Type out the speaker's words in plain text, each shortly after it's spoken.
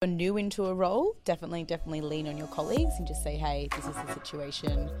You're new into a role, definitely lean on your colleagues and just say, hey, this is the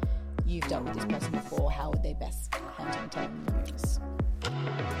situation. You've dealt with this person before. How would they best handle telling the news?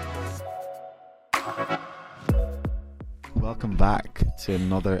 Welcome back to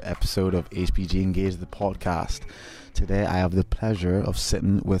another episode of HPG Engage, the podcast. Today I have the pleasure of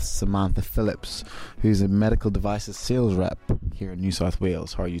sitting with Samantha Phillips, who's a medical devices sales rep here in New South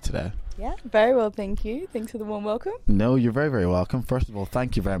Wales. How are you today? Yeah, very well, thank you. Thanks for the warm welcome. No, you're very, very welcome. First of all,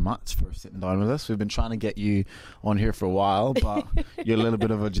 thank you very much for sitting down with us. We've been trying to get you on here for a while, but you're a little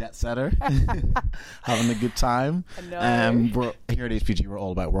bit of a jet setter, having a good time. I know. We're here at HPG. We're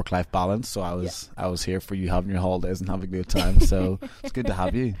all about work-life balance, so I was here for you having your holidays and having a good time. So it's good to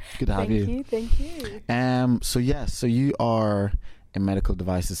have you. It's good to have you. Thank you. So you are a medical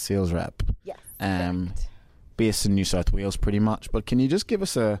devices sales rep. Yes. Based in New South Wales, pretty much. But can you just give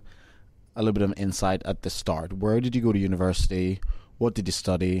us a little bit of insight at the start? Where did you go to university? What did you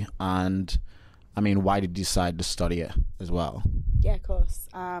study? And why did you decide to study it as well? Yeah, of course.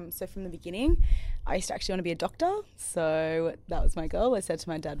 So from the beginning, I used to actually want to be a doctor. So that was my goal. I said to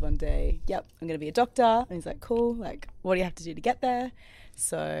my dad one day, yep, I'm going to be a doctor. And he's like, cool. Like, what do you have to do to get there?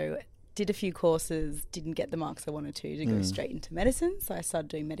 So did a few courses, didn't get the marks I wanted to go straight into medicine. So I started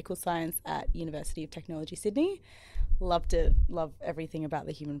doing medical science at University of Technology, Sydney. Loved it, loved everything about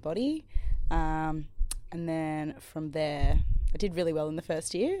the human body. And then from there, I did really well in the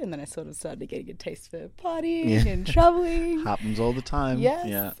first year, and then I sort of started getting a taste for partying and travelling. Happens all the time. Yes.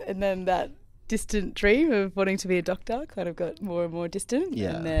 Yeah. And then that distant dream of wanting to be a doctor kind of got more and more distant.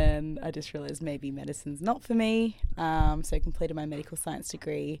 Yeah. And then I just realised maybe medicine's not for me. So I completed my medical science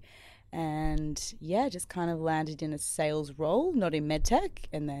degree and, just kind of landed in a sales role, not in medtech,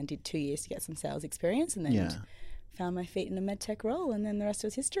 and then did 2 years to get some sales experience and then found my feet in a medtech role, and then the rest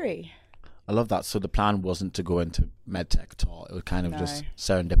was history. I love that. So the plan wasn't to go into medtech at all. It was kind of just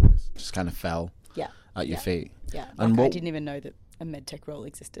serendipitous, just kind of fell at your feet. Yeah, and I didn't even know that a medtech role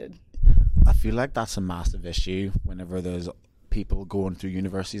existed. I feel like that's a massive issue whenever there's people going through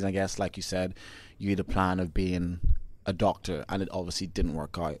universities. I guess, like you said, you had a plan of being a doctor and it obviously didn't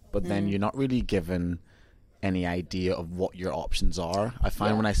work out. But then you're not really given any idea of what your options are. I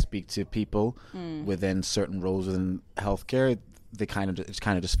find when I speak to people within certain roles within healthcare, they kind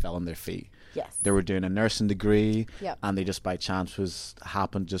of just fell on their feet. Yes. They were doing a nursing degree and they just by chance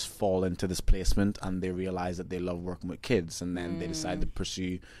happened to just fall into this placement, and they realized that they love working with kids, and then they decided to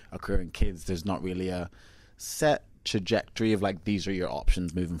pursue a career in kids. There's not really a set trajectory of like, these are your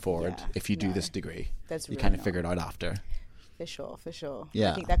options moving forward if you do this degree. That's you really kind of figure it out after. For sure.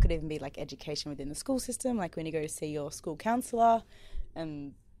 Yeah. I think that could even be like education within the school system, like when you go to see your school counsellor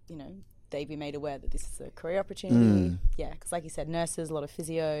and, they'd be made aware that this is a career opportunity. Yeah, because like you said, nurses, a lot of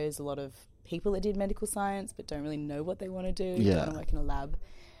physios, a lot of people that did medical science but don't really know what they want to do, don't want to work in a lab,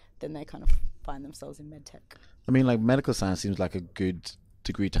 then they kind of find themselves in medtech. Like medical science seems like a good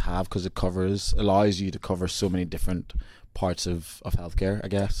degree to have because it allows you to cover so many different parts of healthcare, I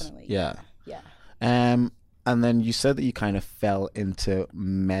guess. Definitely, yeah. And then you said that you kind of fell into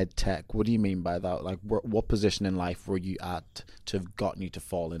med tech. What do you mean by that? Like, what position in life were you at to have gotten you to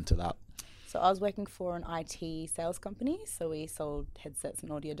fall into that? So I was working for an IT sales company. So we sold headsets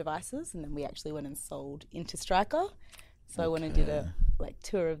and audio devices, and then we actually went and sold into Striker. So I went and did a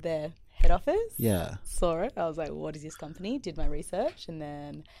tour of their head office. Yeah. Saw it. I was like, what is this company? Did my research, and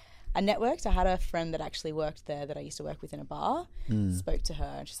then I networked. I had a friend that actually worked there that I used to work with in a bar. Spoke to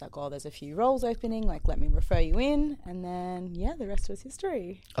her and she's like, there's a few roles opening, like let me refer you in. And then, the rest was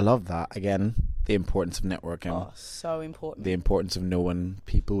history. I love that. Again, the importance of networking. Oh, so important. The importance of knowing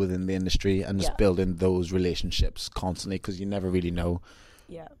people within the industry and just building those relationships constantly, because you never really know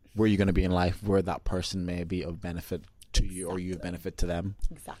where you're going to be in life, where that person may be of benefit to you or you of benefit to them.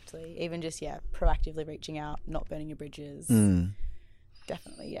 Exactly. Even just, proactively reaching out, not burning your bridges.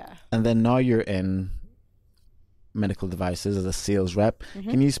 Definitely, yeah. And then now you're in medical devices as a sales rep.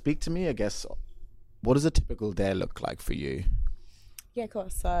 Can you speak to me, I guess, what does a typical day look like for you? Yeah, of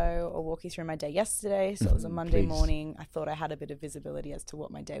course. So I'll walk you through my day yesterday. So it was a Monday morning. I thought I had a bit of visibility as to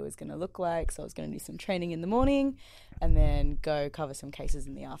what my day was going to look like. So I was going to do some training in the morning and then go cover some cases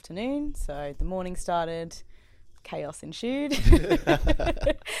in the afternoon. So the morning started, chaos ensued.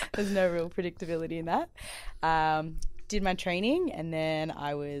 There's no real predictability in that. Did my training, and then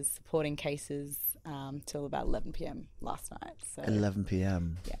I was supporting cases till about 11 p.m. last night. So 11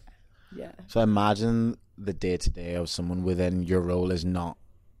 p.m. Yeah. So I imagine the day-to-day of someone within your role is not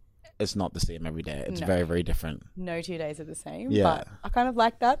the same every day. It's very, very different. No 2 days are the same. Yeah. But I kind of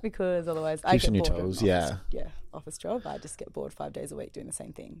like that because otherwise I get bored. Toes, office job. I just get bored 5 days a week doing the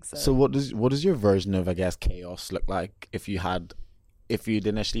same thing. So what does your version of, I guess, chaos look like if you if you'd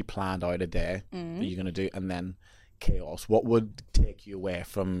initially planned out a day that you're going to do, and then chaos, what would take you away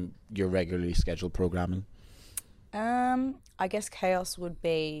from your regularly scheduled programming? I guess chaos would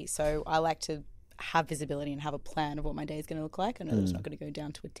be, so I like to have visibility and have a plan of what my day is going to look like. I know that it's not going to go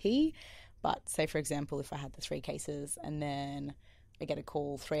down to a T, but say, for example, if I had the 3 cases and then I get a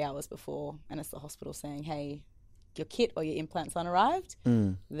call 3 hours before and it's the hospital saying, hey, your kit or your implants aren't arrived,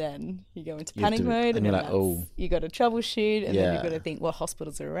 then you go into panic mode, and then like, you got to troubleshoot, and then you've got to think, what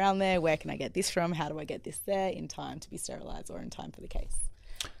hospitals are around there, where can I get this from, how do I get this there in time to be sterilised or in time for the case.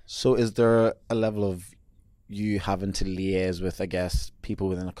 So is there a level of you having to liaise with, I guess, people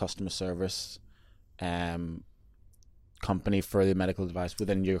within a customer service company for the medical device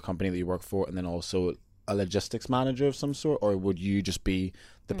within your company that you work for, and then also a logistics manager of some sort, or would you just be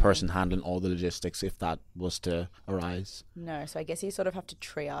the person handling all the logistics if that was to arise? No, so I guess you sort of have to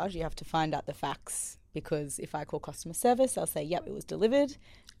triage. You have to find out the facts, because if I call customer service, they'll say, yep, it was delivered,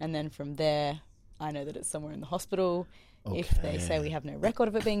 and then from there I know that it's somewhere in the hospital. If they say we have no record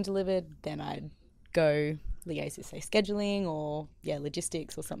of it being delivered, then I'd go liaise with, say, scheduling or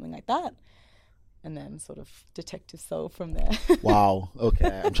logistics or something like that, and then sort of detective solve from there. Wow.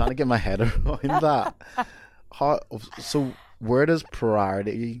 Okay. I'm trying to get my head around that. So where does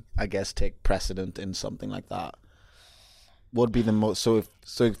priority, I guess, take precedent in something like that? What would be the most, so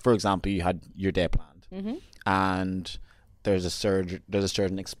for example, you had your day planned and there's a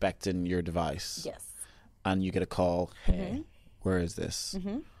surgeon expecting your device. Yes. And you get a call, hey, where is this?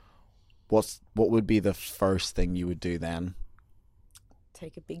 What would be the first thing you would do then?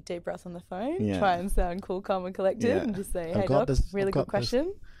 Take a big deep breath on the phone, try and sound cool, calm and collected, and just say, hey doc, really good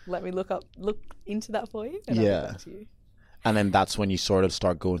question. Let me look into that for you, and I'll get back to you. And then that's when you sort of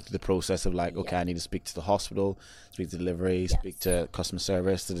start going through the process of like, okay, I need to speak to the hospital, speak to delivery, speak to customer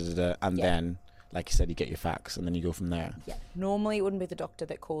service, and then, like you said, you get your facts, and then you go from there. Yeah. Normally it wouldn't be the doctor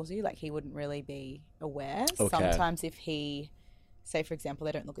that calls you, like he wouldn't really be aware. Okay. Sometimes if he, say for example,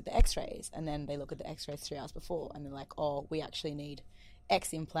 they don't look at the x-rays, and then they look at the x-rays 3 hours before, and they're like, oh, we actually need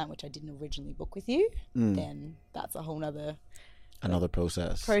X implant, which I didn't originally book with you, then that's a whole nother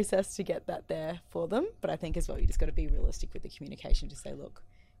process to get that there for them. But I think as well, you just got to be realistic with the communication. Just say, look,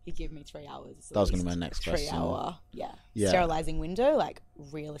 you give me 3 hours. That was going to be my next question. 3 hour, sterilizing window. Like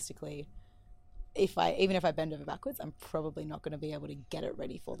realistically, even if I bend over backwards, I'm probably not going to be able to get it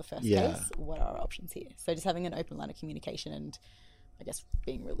ready for the first case. What are our options here? So just having an open line of communication and, I guess,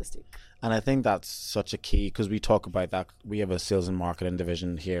 being realistic. And I think that's such a key, because we talk about that. We have a sales and marketing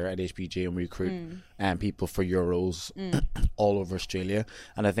division here at HPG, and we recruit people for your roles all over Australia.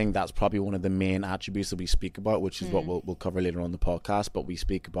 And I think that's probably one of the main attributes that we speak about, which is what we'll cover later on the podcast. But we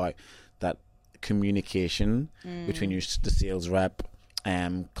speak about that communication between the sales rep,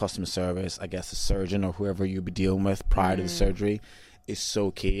 customer service, I guess the surgeon or whoever you'll be dealing with prior to the surgery is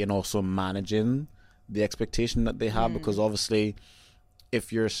so key, and also managing the expectation that they have, because obviously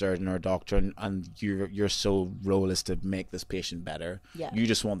if you're a surgeon or a doctor and your sole role is to make this patient better, you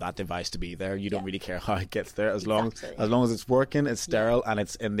just want that device to be there. You don't really care how it gets there, as long as it's working, it's sterile, and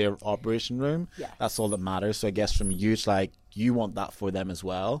it's in their operation room. That's all that matters. So I guess from you, it's like you want that for them as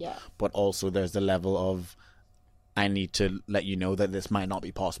well, but also there's the level of, I need to let you know that this might not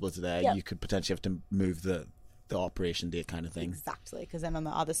be possible today. You could potentially have to move the operation date, kind of thing. Exactly, because then on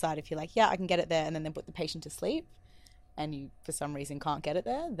the other side, if you're like, I can get it there, and then they put the patient to sleep, and you for some reason can't get it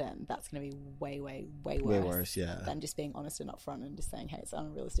there, then that's going to be way worse than just being honest and upfront and just saying, hey, it's an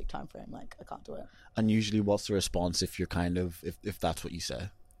unrealistic time frame, like I can't do it. And usually what's the response if you're if that's what you say?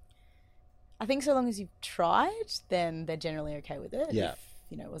 I think so long as you've tried, then they're generally okay with it. If,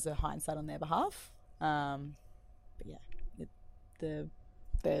 it was a hindsight on their behalf. But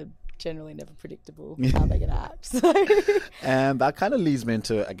they're generally never predictable how they're gonna act. So. And that kind of leads me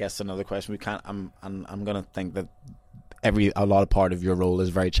into, I guess, another question. I'm gonna think that a lot of part of your role is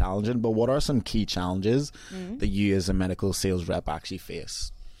very challenging, but what are some key challenges that you as a medical sales rep actually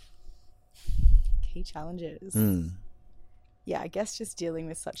face? Key challenges. I guess just dealing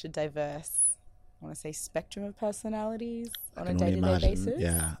with such a diverse, I want to say, spectrum of personalities on a day-to-day basis.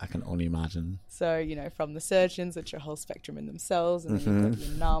 Yeah, I can only imagine. So, from the surgeons, which are a whole spectrum in themselves, and then you've got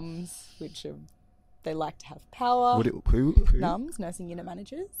your NUMs, which they like to have power. Who? NUMs, nursing unit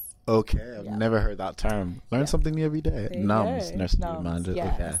managers. Okay, I've never heard that term. Learn something new every day. NUMs, nursing unit managers.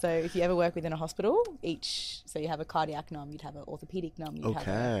 Yeah. Okay. So if you ever work within a hospital, so you have a cardiac NUM, you'd have an orthopedic NUM.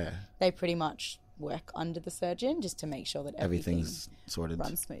 They pretty much work under the surgeon just to make sure that everything's sorted,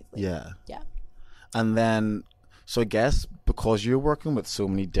 runs smoothly. Yeah. And then, so I guess because you're working with so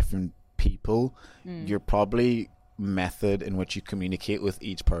many different people, you're probably method in which you communicate with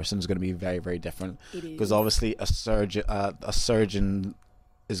each person is going to be very, very different. It is. Because obviously a surgeon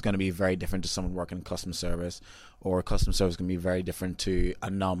is going to be very different to someone working in customer service, or customer service is going to be very different to a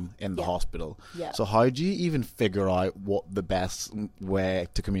num in the hospital. Yeah. So how do you even figure out what the best way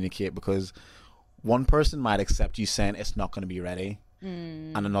to communicate? Because one person might accept you saying it's not going to be ready,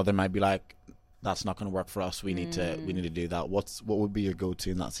 and another might be like, that's not going to work for us. We need to do that. What would be your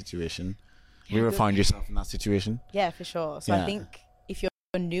go-to in that situation? Have you ever found yourself in that situation? Yeah, for sure. So I think if you're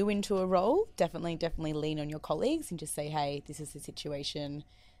new into a role, definitely lean on your colleagues and just say, hey, this is the situation.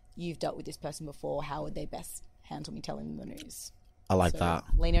 You've dealt with this person before. How would they best handle me telling them the news? I like that.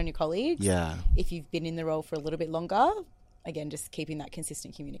 Lean on your colleagues. Yeah. If you've been in the role for a little bit longer, again, just keeping that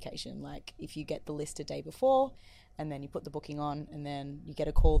consistent communication. Like if you get the list a day before and then you put the booking on and then you get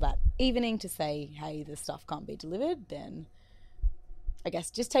a call that evening to say, hey, the stuff can't be delivered, then I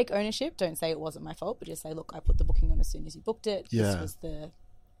guess just take ownership. Don't say it wasn't my fault, but just say, look, I put the booking on as soon as you booked it. Yeah. This was the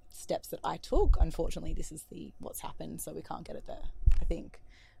steps that I took. Unfortunately, this is what's happened, so we can't get it there. I think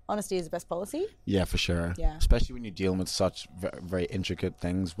honesty is the best policy. Yeah, for sure. Yeah. Especially when you're dealing with such very intricate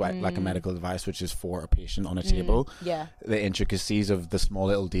things, like a medical device, which is for a patient on a table. Yeah. The intricacies of the small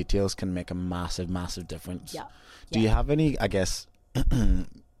little details can make a massive, massive difference. Yeah. Do you have any, I guess,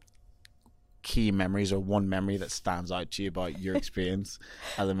 key memories or one memory that stands out to you about your experience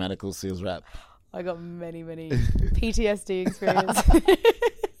as a medical sales rep? I got many PTSD experience.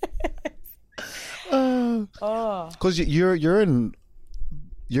 Because you're in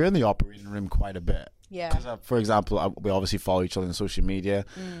the operating room quite a bit. Yeah. Because, for example, we obviously follow each other on social media.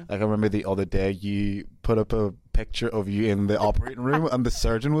 Like I remember the other day you put up a picture of you in the operating room and the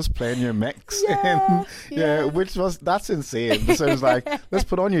surgeon was playing your mix. That's insane. The surgeon's like, let's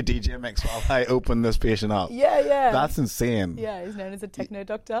put on your DJ mix while I open this patient up. Yeah. That's insane. Yeah, he's known as a techno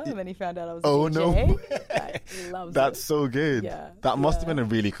doctor, and then he found out I was a Oh, DJ. no. Like, he loves That's it. so good. Yeah. That must have been a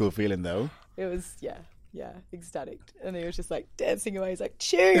really cool feeling, though. It was, yeah, ecstatic. And he was just like dancing away. He's like,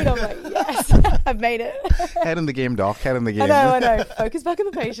 tune. I'm like, yes, I've made it. Head in the game, doc. Head in the game. I know. Focus back on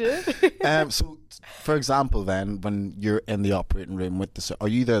the patient. So, for example, then, when you're in the operating room with are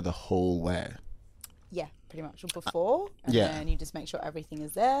you there the whole way? Yeah, pretty much. Before. And then you just make sure everything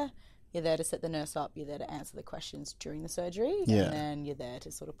is there. You're there to set the nurse up. You're there to answer the questions during the surgery. Yeah. And then you're there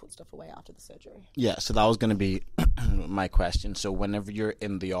to sort of put stuff away after the surgery. Yeah, so that was going to be my question. So whenever you're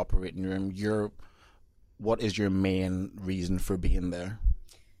in the operating room, what is your main reason for being there?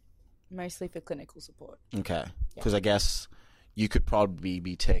 Mostly for clinical support. Okay. Because I guess you could probably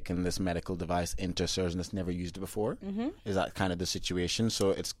be taking this medical device into a surgeon that's never used it before. Mm-hmm. Is that kind of the situation?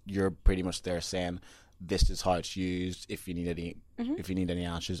 So you're pretty much there saying, this is how it's used. If you need any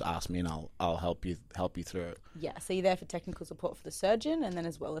answers, ask me and I'll help you through it. Yeah, so you're there for technical support for the surgeon, and then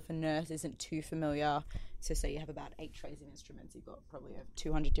as well if a nurse isn't too familiar. So say you have about 8 trays of instruments, you've got probably over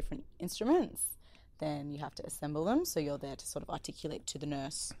 200 different instruments. Then you have to assemble them. So you're there to sort of articulate to the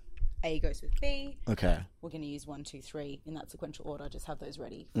nurse, A goes with B. Okay. We're going to use 1, 2, 3 in that sequential order. Just have those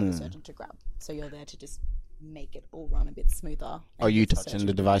ready for the surgeon to grab. So you're there to just make it all run a bit smoother. Are you touching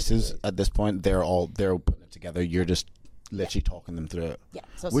the devices at this point? They're putting it together. You're just literally talking them through it. Yeah.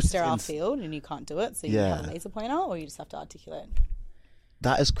 So it's a sterile field and you can't do it. So you have a laser pointer or you just have to articulate.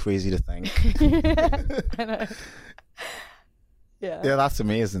 That is crazy to think. I know. Yeah. Yeah, that's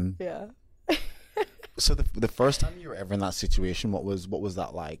amazing. Yeah. So the first time you were ever in that situation, what was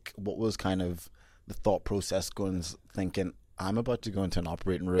that like? What was kind of the thought process thinking, I'm about to go into an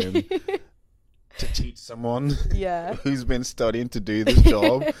operating room to teach someone who's been studying to do this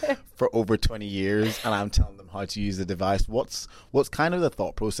job for over 20 years and I'm telling them how to use the device. What's kind of the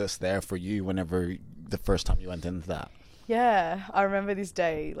thought process there for you whenever the first time you went into that? Yeah, I remember this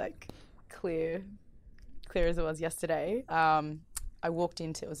day like clear as it was yesterday. I walked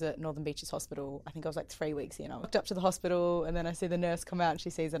into, it was at Northern Beaches Hospital. I think I was like 3 weeks in. I walked up to the hospital and then I see the nurse come out and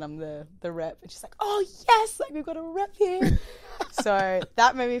she sees that I'm the rep. And she's like, oh yes, like we've got a rep here. So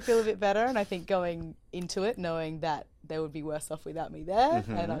that made me feel a bit better. And I think going into it, knowing that they would be worse off without me there.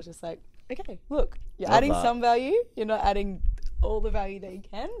 Mm-hmm. And I was just like, okay, look, you're adding some value. You're not adding all the value that you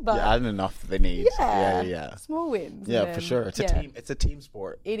can, but you're adding enough that they need. Yeah. Small wins. Yeah, for sure. It's a team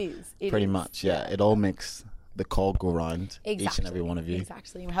sport. It is. Pretty much, yeah. It all makes the call go round, each and every one of you.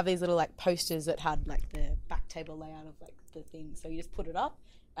 Exactly. We have these little like posters that had like the back table layout of like the thing. So you just put it up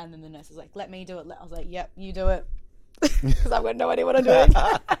and then the nurse is like, let me do it. I was like, yep, you do it. Because I've got no idea what I'm doing.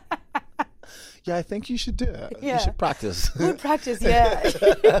 Yeah, I think you should do it. Yeah. You should practice. Good practice, yeah.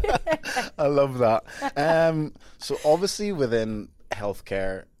 I love that. So obviously within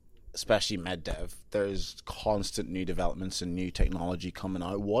healthcare, especially med dev, there's constant new developments and new technology coming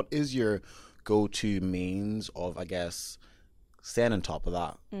out. What is your go-to means of, I guess, staying on top of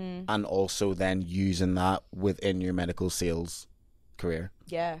that, and also then using that within your medical sales career?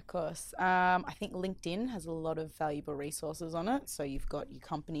 Yeah, of course. I think LinkedIn has a lot of valuable resources on it. So you've got your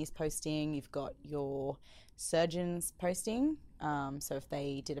companies posting, you've got your surgeons posting. So if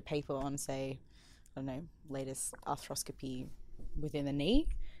they did a paper on, say, I don't know, latest arthroscopy within the knee,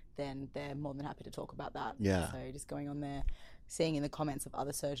 then they're more than happy to talk about that. Yeah. So just going on there, seeing in the comments of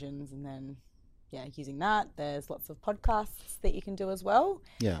other surgeons, and then, yeah, using that. There's lots of podcasts that you can do as well.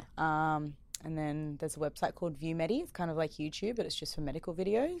 Yeah. And then there's a website called ViewMedi. It's kind of like YouTube, but it's just for medical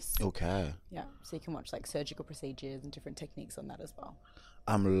videos. Okay. Yeah, so you can watch like surgical procedures and different techniques on that as well.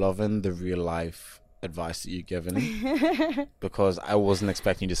 I'm loving the real life advice that you've given, because I wasn't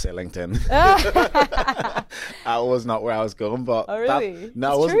expecting you to say LinkedIn. That was not where I was going, but oh really?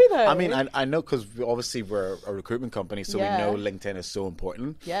 No, it's true though. I mean, I know, because obviously we're a recruitment company, so we know LinkedIn is so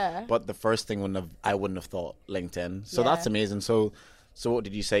important. Yeah. But the first thing I wouldn't have thought LinkedIn. So that's amazing. So what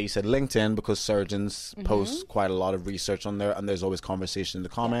did you say? You said LinkedIn because surgeons post quite a lot of research on there, and there's always conversation in the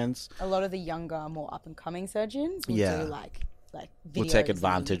comments. A lot of the younger, more up and coming surgeons will do like videos. We'll take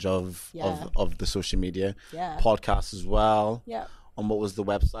advantage of the social media. Yeah. Podcasts as well. Yeah. And what was the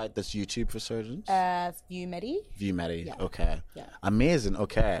website that's YouTube for surgeons? It's ViewMedi. ViewMedi. Yeah. Okay. Yeah. Amazing.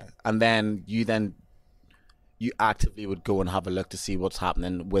 Okay. And then you actively would go and have a look to see what's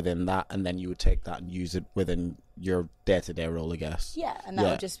happening within that, and then you would take that and use it within your day-to-day role, I guess. Yeah, and that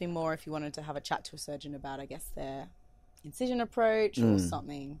would just be more if you wanted to have a chat to a surgeon about, I guess, their incision approach or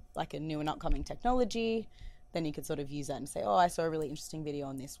something like a new and upcoming technology. Then you could sort of use that and say, oh, I saw a really interesting video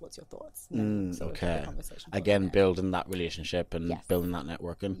on this. What's your thoughts? And then sort of have a conversation Again, building that relationship and building that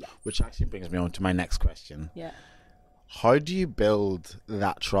networking, which actually brings me on to my next question. Yeah. How do you build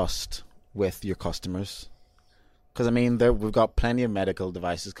that trust with your customers? Because, I mean, we've got plenty of medical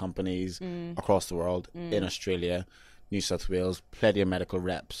devices companies across the world, in Australia, New South Wales, plenty of medical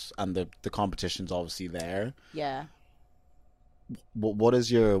reps, and the competition's obviously there. Yeah. What is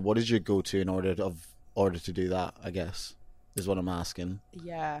your go-to in order to do that, I guess, is what I'm asking.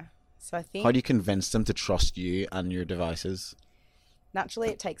 Yeah. So I think... How do you convince them to trust you and your devices? Naturally,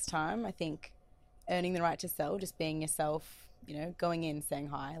 it takes time. I think earning the right to sell, just being yourself, going in, saying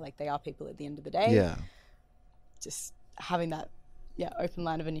hi, like they are people at the end of the day. Yeah. Just having that open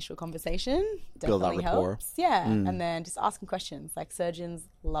line of initial conversation build definitely that rapport. helps. Yeah. And then just asking questions. Like surgeons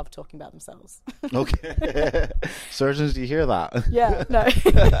love talking about themselves. Okay. Surgeons, do you hear that? Yeah, no.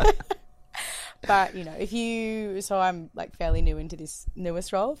 But so I'm like fairly new into this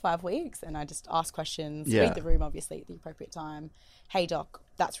newest role, 5 weeks, and I just ask questions, read the room obviously at the appropriate time. Hey doc,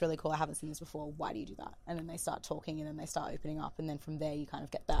 that's really cool, I haven't seen this before, why do you do that? And then they start talking, and then they start opening up, and then from there you kind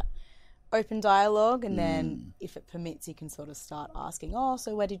of get that open dialogue, and then if it permits, you can sort of start asking, oh,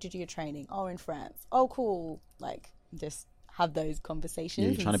 so where did you do your training? Oh, in France. Oh, cool. Like just have those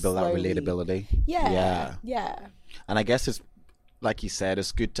conversations. You're trying to build that relatability. Yeah. And I guess it's, like you said,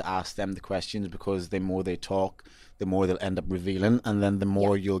 it's good to ask them the questions, because the more they talk, the more they'll end up revealing, and then the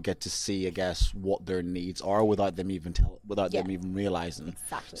more you'll get to see, I guess, what their needs are without them even them even realizing.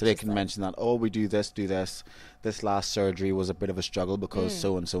 Exactly. So they can mention that, oh, we do this. This last surgery was a bit of a struggle because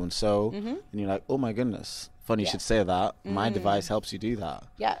so and so and so, and you're like, oh my goodness, funny you should say that. My device helps you do that.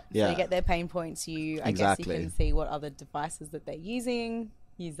 Yeah. So you get their pain points. I guess you can see what other devices that they're using.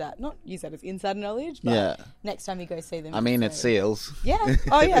 Not use that as insider knowledge, but next time you go see them. I mean, it's sales. Yeah.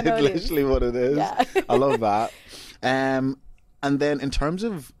 Oh, yeah, no, it's literally what it is. Yeah. I love that. And then in terms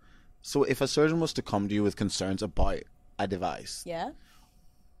of, so if a surgeon was to come to you with concerns about a device,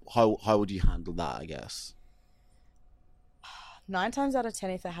 how would you handle that, I guess? 9 times out of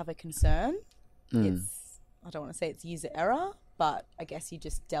 10, if they have a concern, I don't want to say it's user error, but I guess you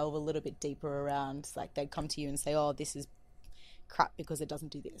just delve a little bit deeper around, like they'd come to you and say, oh, this is crap because it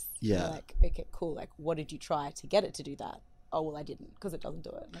doesn't do this. Yeah. Like, okay, cool. Like, what did you try to get it to do that? Oh, well, I didn't because it doesn't do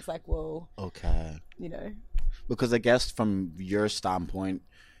it. And it's like, well, okay. Because I guess from your standpoint,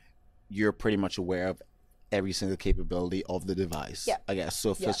 you're pretty much aware of every single capability of the device. Yeah. I guess.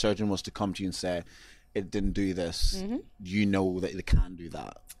 So if a surgeon was to come to you and say, it didn't do this, you know that it can do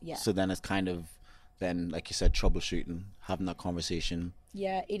that. Yeah. So then it's kind of, like you said, troubleshooting, having that conversation.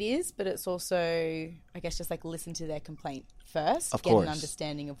 Yeah, it is, but it's also, I guess, just like listen to their complaint first, of get course. An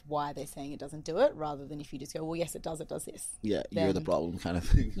understanding of why they're saying it doesn't do it, rather than if you just go, well, yes, it does this. Yeah, you're the problem kind of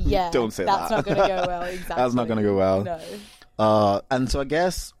thing. Yeah, don't say that. That's not going to go well, exactly. That's not going to go well. No. And so I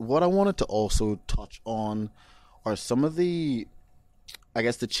guess what I wanted to also touch on are some of the, I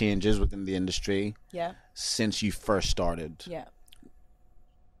guess, the changes within the industry Yeah. since you first started. Yeah.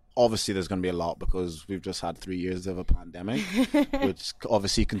 obviously there's going to be a lot because we've just had 3 years of a pandemic, which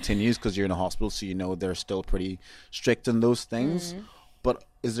obviously continues because you're in a hospital, so you know they're still pretty strict in those things. But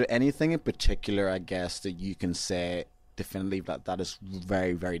is there anything in particular, I guess, that you can say definitively that is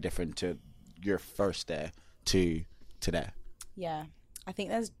very, very different to your first day to today? Yeah, I think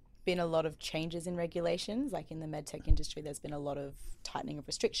there's been a lot of changes in regulations. Like in the medtech industry, there's been a lot of tightening of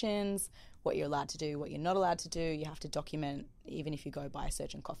restrictions, what you're allowed to do, what you're not allowed to do. You have to document, even if you go buy a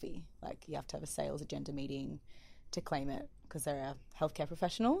surgeon coffee, like you have to have a sales agenda meeting to claim it because they're a healthcare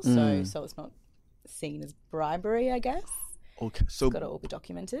professional. So it's not seen as bribery, I guess. Okay, so it's got to all be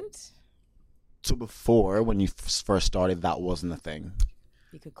documented. So before, when you first started, that wasn't a thing.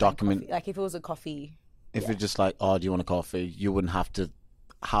 You could document coffee. Like if it was a coffee. If it's just like, oh, do you want a coffee? You wouldn't have to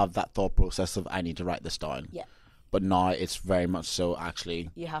have that thought process of I need to write this down. Yeah. But now it's very much so actually.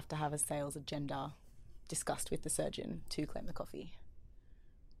 You have to have a sales agenda discussed with the surgeon to claim the coffee.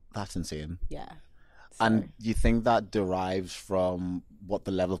 That's insane. Yeah. So. And do you think that derives from what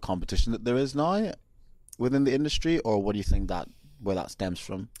the level of competition that there is now within the industry, or what do you think that where that stems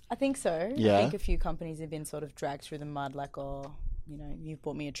from? I think so. Yeah. I think a few companies have been sort of dragged through the mud, like, oh, you know, you've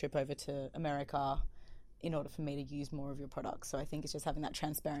bought me a trip over to America in order for me to use more of your products. So I think it's just having that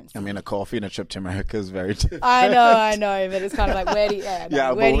transparency. I mean, a coffee and a trip to America is very different. I know, but it's kind of like, where do you,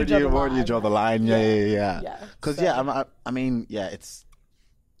 where do you draw the line? Yeah. Because, I mean, it's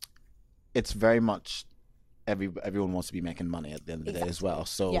very much everyone wants to be making money at the end of the day as well.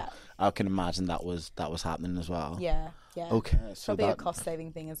 So I can imagine that was happening as well. Yeah. Okay. So probably a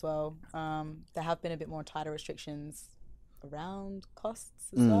cost-saving thing as well. There have been a bit more tighter restrictions around costs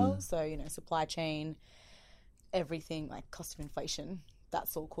as well. So, you know, supply chain, everything, like cost of inflation,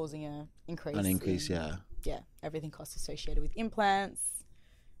 that's all causing an increase. Yeah, everything costs associated with implants,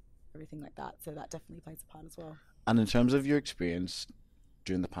 everything like that. So that definitely plays a part as well. And in terms of your experience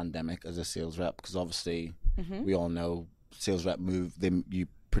during the pandemic as a sales rep, because obviously we all know sales rep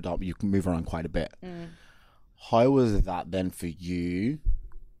you move around quite a bit. How was that then for you,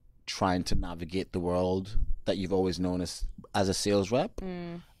 trying to navigate the world that you've always known as a sales rep,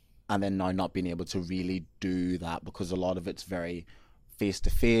 and then now not being able to really do that because a lot of it's very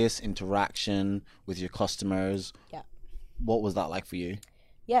face-to-face interaction with your customers? Yeah. What was that like for you?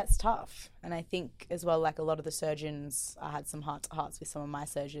 Yeah, it's tough. And I think as well, like a lot of the surgeons, I had some heart-to-hearts with some of my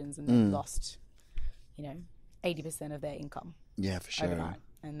surgeons, and they've lost, 80% of their income. Yeah, for sure. Overnight,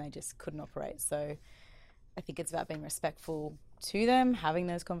 and they just couldn't operate. So I think it's about being respectful to them, having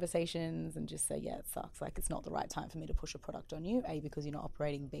those conversations, and just say, yeah, it sucks. Like, it's not the right time for me to push a product on you. A, because you're not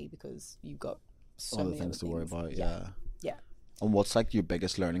operating. B, because you've got so many things to worry about. Yeah. And what's like your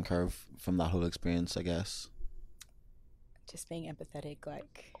biggest learning curve from that whole experience, I guess? Just being empathetic,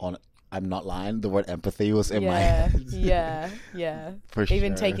 like... I'm not lying. The word empathy was in my head. Yeah. For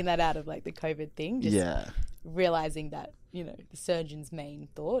Even sure. taking that out of like the COVID thing, just realizing that, the surgeon's main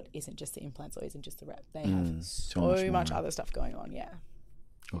thought isn't just the implants or isn't just the rep. They have so much other stuff going on. Yeah.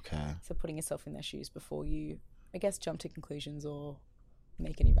 Okay. So putting yourself in their shoes before you, I guess, jump to conclusions or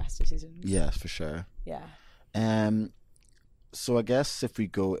make any rash decisions. Yes, for sure. Yeah. So I guess if we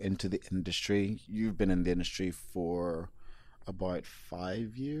go into the industry, you've been in the industry for about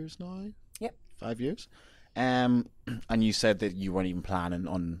 5 years now. Yep. 5 years. And you said that you weren't even planning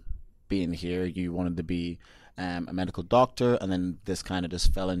on being here. You wanted to be a medical doctor, and then this kind of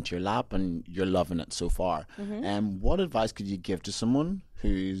just fell into your lap, and you're loving it so far. What advice could you give to someone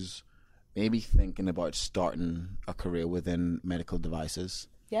who's maybe thinking about starting a career within medical devices?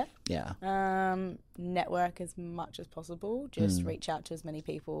 Yeah. Network as much as possible. Just reach out to as many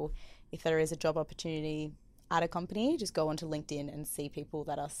people. If there is a job opportunity at a company, just go onto LinkedIn and see people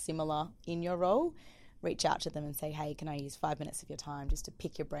that are similar in your role. Reach out to them and say, hey, can I use 5 minutes of your time just to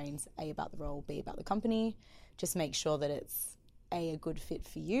pick your brains, A, about the role, B, about the company. Just make sure that it's A, a good fit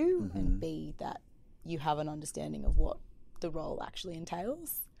for you, and B, that you have an understanding of what the role actually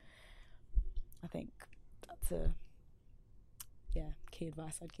entails. I think that's key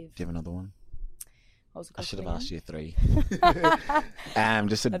advice I'd give. Do you have another one? What was the I should question have asked again? you 3.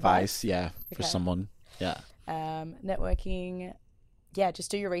 Just advice, for someone. Yeah. Networking. Yeah,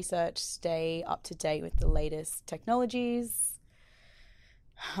 just do your research. Stay up to date with the latest technologies.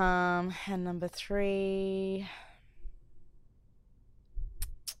 And number 3,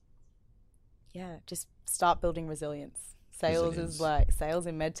 just start building resilience. Sales in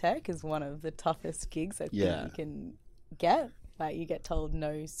medtech is one of the toughest gigs I think you can get. Like, you get told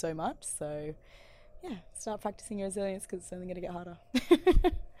no so much. So, start practicing your resilience, because it's only going to get harder.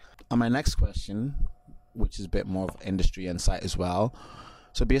 And my next question, which is a bit more of industry insight as well.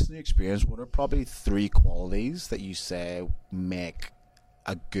 So based on your experience, what are probably 3 qualities that you say make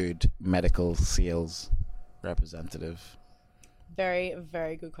a good medical sales representative? Very,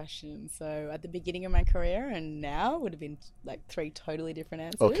 very good question. So at the beginning of my career and now would have been like 3 totally different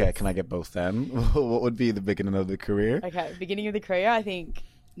answers. Okay, can I get both then? What would be the beginning of the career? Okay, beginning of the career, I think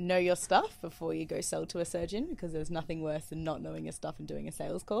know your stuff before you go sell to a surgeon, because there's nothing worse than not knowing your stuff and doing a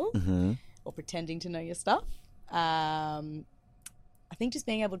sales call or pretending to know your stuff. I think just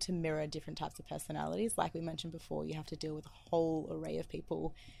being able to mirror different types of personalities. Like we mentioned before, you have to deal with a whole array of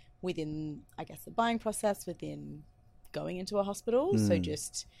people within, I guess, the buying process, within going into a hospital. So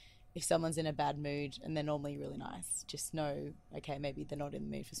just if someone's in a bad mood and they're normally really nice, just know, okay, maybe they're not in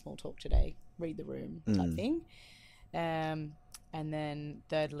the mood for small talk today. Read the room type thing. And then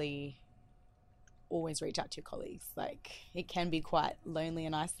thirdly, always reach out to your colleagues. Like, it can be quite lonely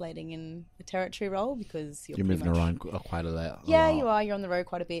and isolating in a territory role because you're moving around quite a lot. Yeah, you are. You're on the road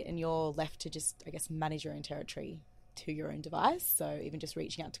quite a bit and you're left to just, I guess, manage your own territory to your own device. So even just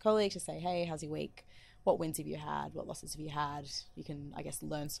reaching out to colleagues to say, hey, how's your week? What wins have you had? What losses have you had? You can, I guess,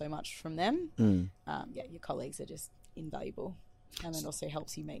 learn so much from them. Your colleagues are just invaluable. And it also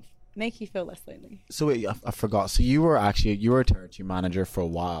helps you make you feel less lonely. So wait, I forgot. So you were a territory manager for a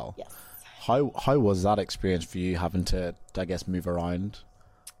while. Yes. How was that experience for you, having to, I guess, move around?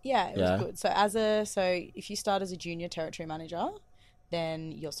 Yeah, it was good. So if you start as a junior territory manager,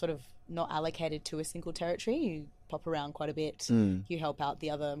 then you're sort of not allocated to a single territory. You pop around quite a bit. You help out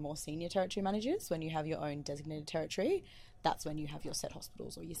the other more senior territory managers. When you have your own designated territory, that's when you have your set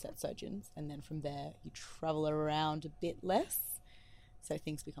hospitals or your set surgeons. And then from there, you travel around a bit less. So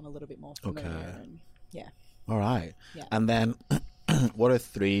things become a little bit more familiar. Okay. All right. Yeah. And then what are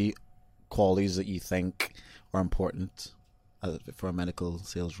 3 qualities that you think are important for a medical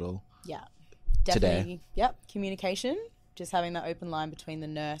sales role? Yeah. Definitely. Today? Yep. Communication. Just having that open line between the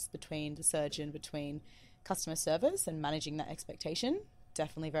nurse, between the surgeon, between customer service, and managing that expectation.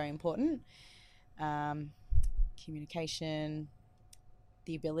 Definitely very important. Communication.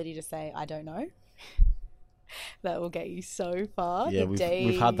 The ability to say, I don't know. That will get you so far. Yeah,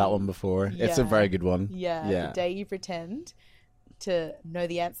 we've had that one before. Yeah. It's a very good one. Yeah. The day you pretend to know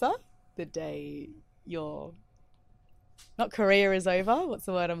the answer, the day your career is over. What's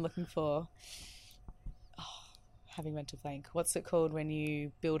the word I'm looking for? Having mental blank. What's it called when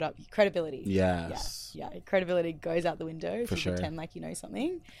you build up credibility? Yes. Yeah. Credibility goes out the window if you pretend like you know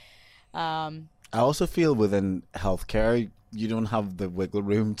something. I also feel within healthcare, you don't have the wiggle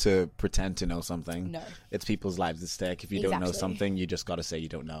room to pretend to know something. No. It's people's lives at stake. If you don't know something, you just got to say you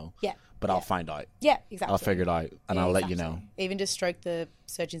don't know. Yeah. But I'll find out. Yeah, exactly. I'll figure it out and I'll let you know. Even just stroke the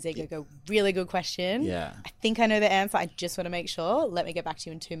surgeon's ego, go, really good question. Yeah. I think I know the answer. I just want to make sure. Let me get back to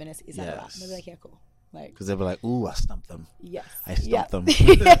you in 2 minutes. Is that right? And they'll be like, yeah, cool. Because they'll be like, ooh, I stumped them. Yes. I stumped them.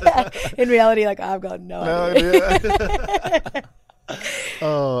 In reality, like, I've got no idea.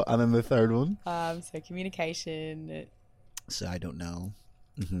 Oh, and then the third one? So communication. So I don't know.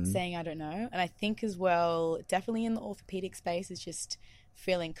 Saying I don't know. And I think as well, definitely in the orthopedic space, is just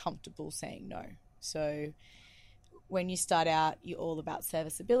feeling comfortable saying no. So when you start out, you're all about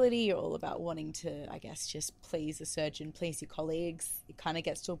serviceability. You're all about wanting to, I guess, just please the surgeon, please your colleagues. It kind of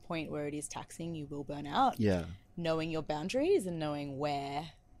gets to a point where it is taxing. You will burn out. Yeah. Knowing your boundaries and knowing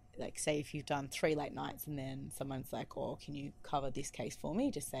where, like, say if you've done 3 late nights and then someone's like, oh, can you cover this case for me?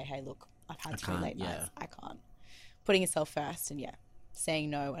 Just say, hey, look, I've had 3 late nights. I can't. Putting yourself first and, saying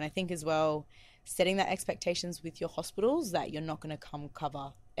no. And I think as well, setting that expectations with your hospitals that you're not going to come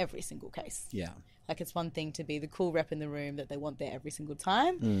cover every single case. Yeah. Like, it's one thing to be the cool rep in the room that they want there every single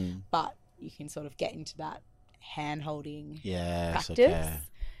time, but you can sort of get into that hand-holding practice. Okay.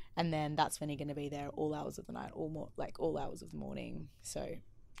 And then that's when you're going to be there all hours of the night, all hours of the morning. So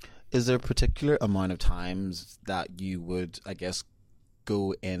is there a particular amount of times that you would, I guess,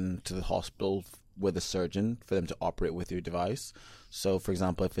 go into the hospital with a surgeon for them to operate with your device? So, for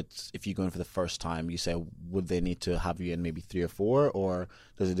example, if you go in for the first time, you say, would they need to have you in maybe 3 or 4, or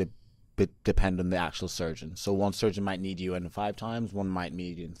does it depend on the actual surgeon? So one surgeon might need you in 5 times, one might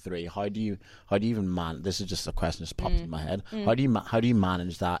need you in 3. How do you even manage? This is just a question that popped in my head. How do you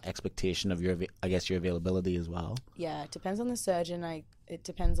manage that expectation of your availability as well? Yeah, it depends on the surgeon. It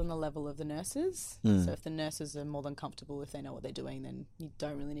depends on the level of the nurses. So if the nurses are more than comfortable, if they know what they're doing, then you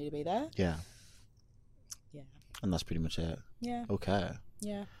don't really need to be there. Yeah. And that's pretty much it. Yeah. Okay.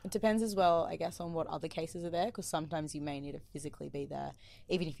 Yeah. It depends as well, I guess, on what other cases are there, because sometimes you may need to physically be there,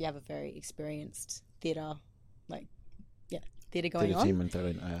 even if you have a very experienced theatre going on. Team and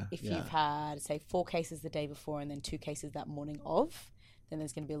if you've had, say, 4 cases the day before and then 2 cases that morning of, then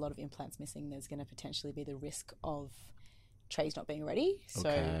there's going to be a lot of implants missing. There's going to potentially be the risk of trays not being ready.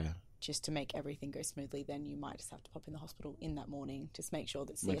 So just to make everything go smoothly, then you might just have to pop in the hospital in that morning. Just make sure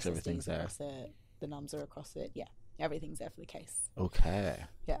that Makes everything's CSSD's there. across it, the nums are across it. Yeah, everything's there for the case. Okay.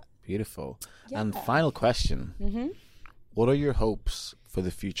 Yeah. Beautiful. Yeah. And final question. Mm-hmm. What are your hopes for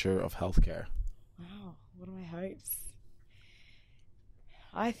the future of healthcare? Wow, what are my hopes?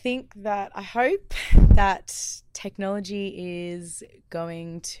 I hope that technology is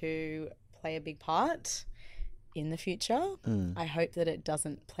going to play a big part in the future. I hope that it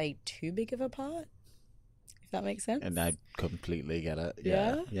doesn't play too big of a part, if that makes sense. And I completely get it.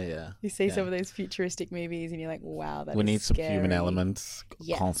 Yeah? Yeah. You see some of those futuristic movies and you're like, wow, that We is need some scary. human elements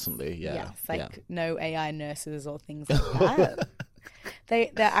Yes. constantly. Yeah. Yes, like no AI nurses or things like that. They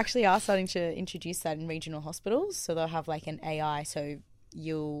actually are starting to introduce that in regional hospitals. So they'll have like an AI. So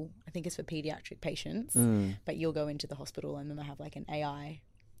I think it's for pediatric patients, but you'll go into the hospital and then they'll have like an AI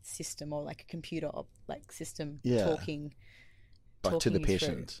system or like a computer system talking But to the you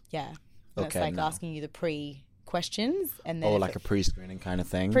patient. through. Yeah. And Okay, it's like no. asking you the questions and then like a pre-screening kind of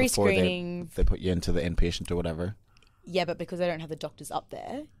thing. Pre-screening. Before they put you into the inpatient or whatever. Yeah, but because they don't have the doctors up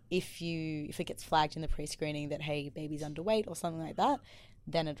there, if it gets flagged in the pre-screening that, hey, baby's underweight or something like that,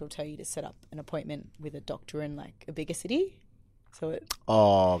 then it'll tell you to set up an appointment with a doctor in like a bigger city. So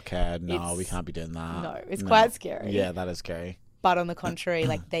okay. No, we can't be doing that. No, it's quite scary. Yeah, that is scary. But on the contrary,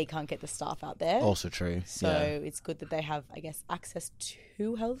 like they can't get the staff out there. Also true. So it's good that they have, I guess, access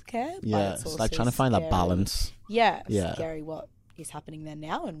to healthcare. Yeah, but it's like trying to find that balance. Yeah, it's scary what is happening there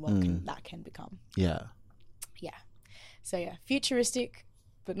now and what that can become. Yeah. Yeah. So yeah, futuristic,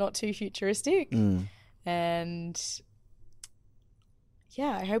 but not too futuristic. And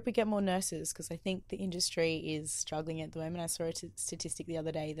yeah, I hope we get more nurses because I think the industry is struggling at the moment. I saw a statistic the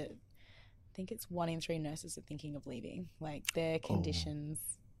other day that I think it's 1 in 3 nurses are thinking of leaving. Like their conditions,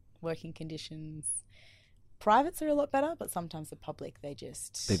 working conditions. Privates are a lot better, but sometimes the public, they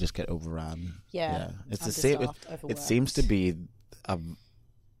just get overrun. Yeah. It's the same. It seems to be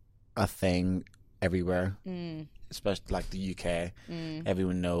a thing everywhere, especially like the UK.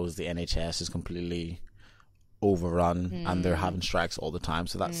 Everyone knows the NHS is completely overrun and they're having strikes all the time.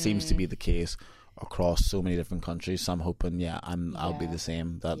 So that seems to be the case across so many different countries. So I'm hoping, I'll be the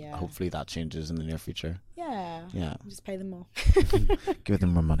same. That hopefully that changes in the near future. Yeah. Just pay them more. Give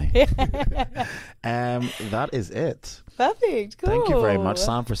them more money. That is it. Perfect. Cool. Thank you very much,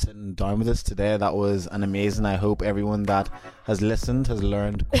 Sam, for sitting down with us today. That was an amazing. I hope everyone that has listened has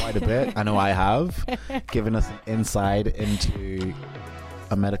learned quite a bit. I know I have. Given us an insight into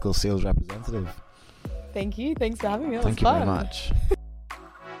a medical sales representative. Thank you. Thanks for having me. That Thank was you fun. very much.